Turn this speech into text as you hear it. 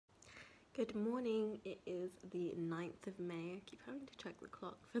Good morning, it is the 9th of May. I keep having to check the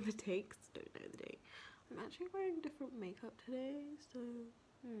clock for the date because I don't know the date. I'm actually wearing different makeup today, so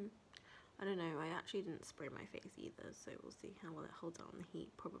I don't know. I actually didn't spray my face either, so we'll see how well it holds out on the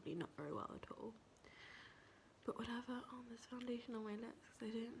heat. Probably not very well at all. But whatever. Oh, there's foundation on my lips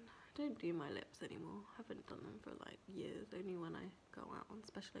because I don't do my lips anymore. I haven't done them for like years. Only when I go out on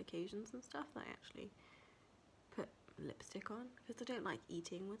special occasions and stuff that I actually put lipstick on, because I don't like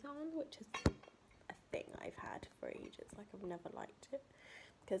eating with it on, which is a thing I've had for ages. Like, I've never liked it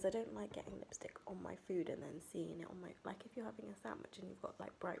because I don't like getting lipstick on my food and then seeing it on my, like, if you're having a sandwich and you've got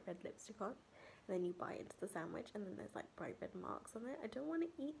like bright red lipstick on and then you bite into the sandwich and then there's like bright red marks on it, I don't want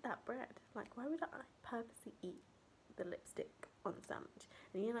to eat that bread. Like, why would I purposely eat the lipstick on the sandwich?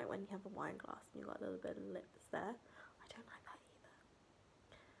 And you know, like when you have a wine glass and you've got a little bit of lips there, I don't like that either.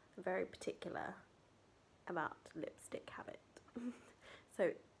 I'm very particular about lipstick habit.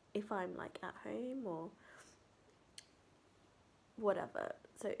 So if I'm like at home or whatever,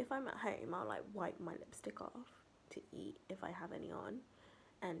 so if I'm at home, I'll like wipe my lipstick off to eat if I have any on,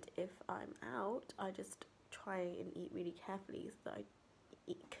 and if I'm out, I just try and eat really carefully so that I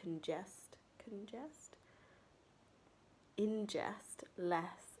ingest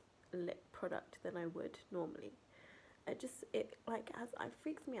less lip product than I would normally. It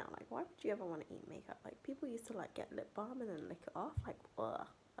freaks me out. Like, why would you ever want to eat makeup? Like, people used to like get lip balm and then lick it off. Like, ugh,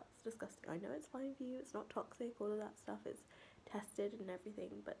 that's disgusting. I know it's fine for you, it's not toxic, all of that stuff is tested and everything,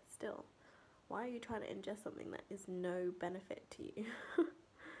 but still, why are you trying to ingest something that is no benefit to you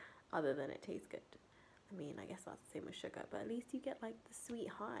other than it tastes good? I mean, I guess that's the same with sugar, but at least you get like the sweet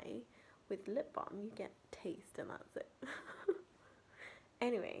high. With lip balm, you get taste and that's it.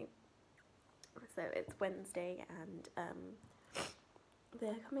 Anyway, so it's Wednesday and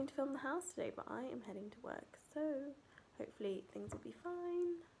they're coming to film the house today, but I am heading to work, so hopefully things will be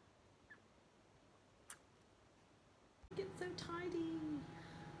fine. It's so tidy.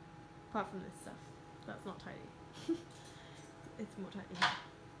 Apart from this stuff, that's not tidy. It's more tidy here.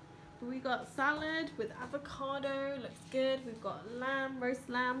 But we got salad with avocado, looks good. We've got lamb, roast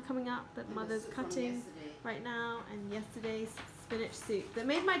lamb coming up that Mother's cutting right now, and yesterday's spinach soup that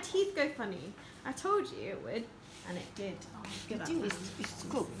made my teeth go funny. I told you it would, and it did. Oh, get it's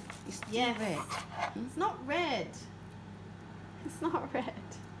cooked. It's still red. It's not red. It's not red.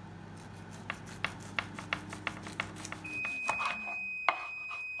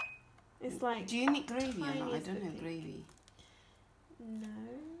 It's like. Do you need gravy or not? I don't have gravy. No.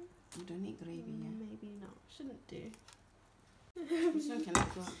 You don't need gravy, yeah? Maybe not. Shouldn't do. It's okay,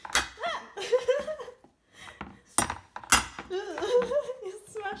 let's go. You're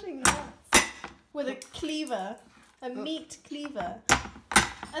smashing nuts with a cleaver, a meat cleaver.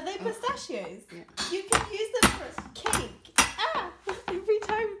 Are they pistachios? Yeah. You can use them for a cake. Ah! Every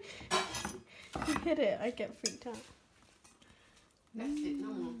time you hit it, I get freaked out. That's it, no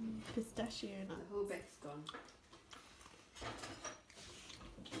more. Pistachio nuts. The whole bag's gone.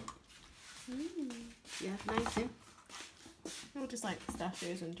 Yeah, nice, eh? I just like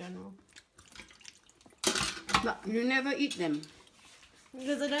pistachios in general. But you never eat them.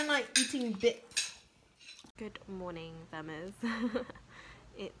 Because I don't like eating bits. Good morning, Vemmers.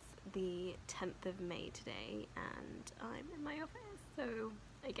 It's the 10th of May today and I'm in my office. So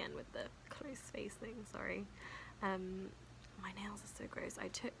again with the close face thing, sorry. My nails are so gross. I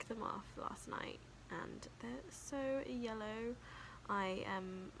took them off last night and they're so yellow.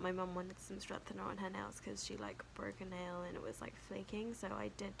 My mum wanted some strengthener on her nails because she like broke a nail and it was like flaking, so I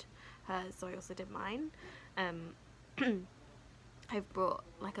did hers, so I also did mine. I've brought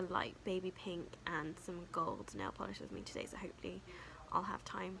like a light baby pink and some gold nail polish with me today, so hopefully I'll have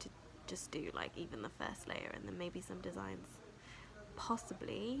time to just do like even the first layer and then maybe some designs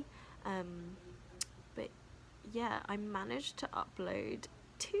possibly. But yeah, I managed to upload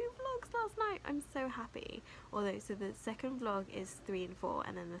 2 vlogs last night. I'm so happy. Although, so the second vlog is 3 and 4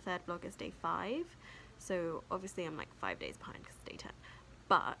 and then the third vlog is day 5, so obviously I'm like 5 days behind because it's day 10,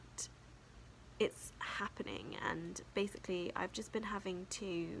 but it's happening. And basically I've just been having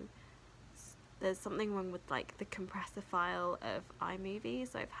to, there's something wrong with like the compressor file of iMovie,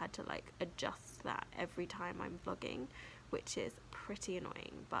 so I've had to like adjust that every time I'm vlogging, which is pretty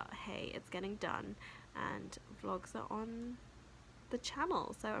annoying, but hey, it's getting done and vlogs are on the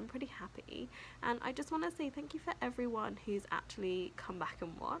channel, so I'm pretty happy. And I just want to say thank you for everyone who's actually come back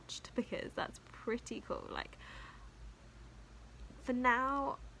and watched, because that's pretty cool. Like, for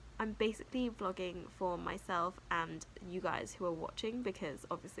now I'm basically vlogging for myself and you guys who are watching, because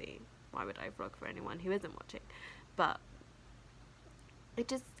obviously why would I vlog for anyone who isn't watching? But it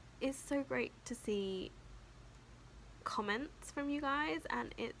just is so great to see comments from you guys,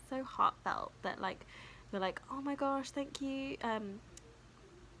 and it's so heartfelt that like you're like, oh my gosh, thank you,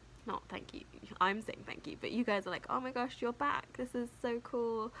 not thank you, I'm saying thank you, but you guys are like, oh my gosh, you're back, this is so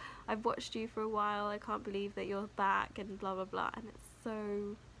cool, I've watched you for a while, I can't believe that you're back, and blah blah blah. And it's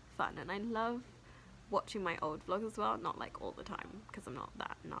so fun, and I love watching my old vlogs as well, not like all the time because I'm not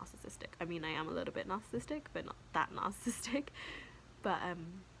that narcissistic. I mean, I am a little bit narcissistic, but not that narcissistic. But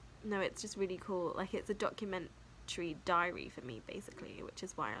no, it's just really cool. Like, it's a documentary diary for me basically, which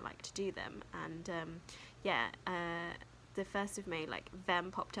is why I like to do them. And yeah, the 1st of May, like,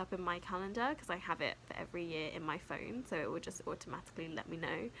 VEM popped up in my calendar because I have it for every year in my phone, so it would just automatically let me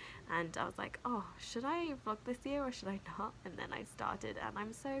know. And I was like, oh, should I vlog this year or should I not? And then I started, and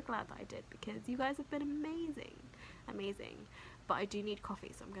I'm so glad that I did because you guys have been amazing. But I do need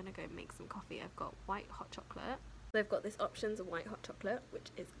coffee, so I'm gonna go make some coffee. I've got white hot chocolate. So I've got this options of white hot chocolate,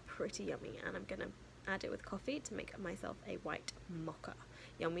 which is pretty yummy, and I'm gonna add it with coffee to make myself a white mocha.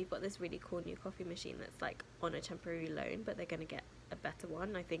 Yeah, and we've got this really cool new coffee machine that's like on a temporary loan, but they're going to get a better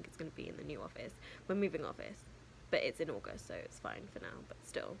one. I think it's going to be in the new office. We're moving office, but it's in August, so it's fine for now, but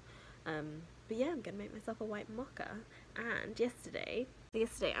still. But yeah, I'm going to make myself a white mocha. And yesterday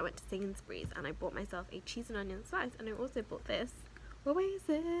I went to Sainsbury's and I bought myself a cheese and onion slice, and I also bought this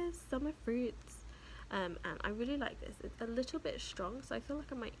Oasis summer fruits. And I really like this. It's a little bit strong, so I feel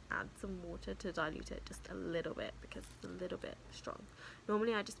like I might add some water to dilute it just a little bit because it's a little bit strong.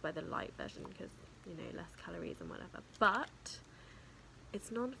 Normally I just buy the light version because, you know, less calories and whatever. But it's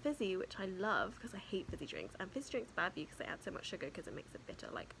non-fizzy, which I love because I hate fizzy drinks. And fizzy drinks are bad for you because they add so much sugar because it makes it bitter.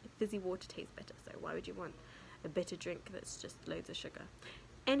 Like, fizzy water tastes bitter, so why would you want a bitter drink that's just loads of sugar?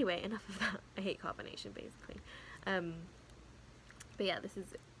 Anyway, enough of that. I hate carbonation, basically. But yeah, this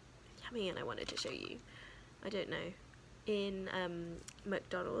is yummy, and I wanted to show you. I don't know, in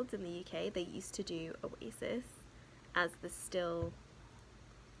McDonald's in the UK they used to do Oasis as the still,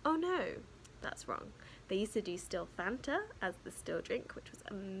 oh no, that's wrong, they used to do still Fanta as the still drink, which was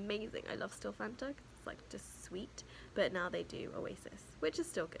amazing. I love still Fanta because it's like just sweet, but now they do Oasis, which is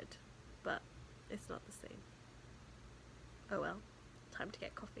still good, but it's not the same. Oh well, time to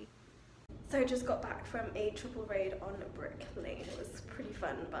get coffee. So I just got back from a triple raid on Brick Lane. It was pretty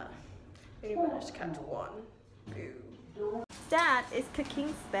fun, but I only managed to catch one. Boo. Dad is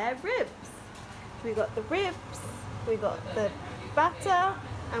cooking spare ribs. We got the ribs, we got the batter,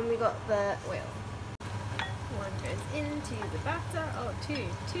 and we got the oil. One goes into the batter. Oh, two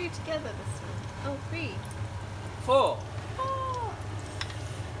together this time. Oh, 3. 4. 4.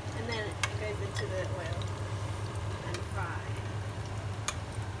 And then it goes into the oil and fry.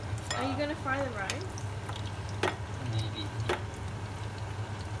 Are you gonna fry the rice? Maybe.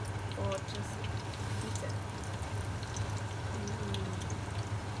 Or just eat it?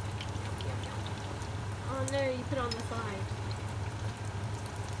 Oh no, you put it on the side.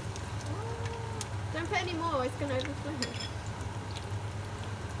 Oh, don't put any more, it's gonna overflow.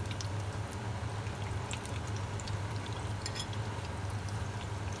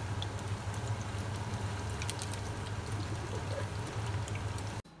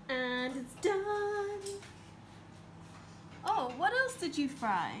 And it's done. Oh, what else did you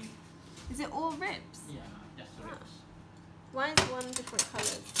fry? Is it all ribs? Yeah, just the ribs. Why is one different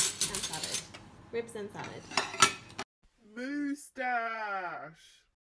colours and salad? Ribs and salad. Moustache!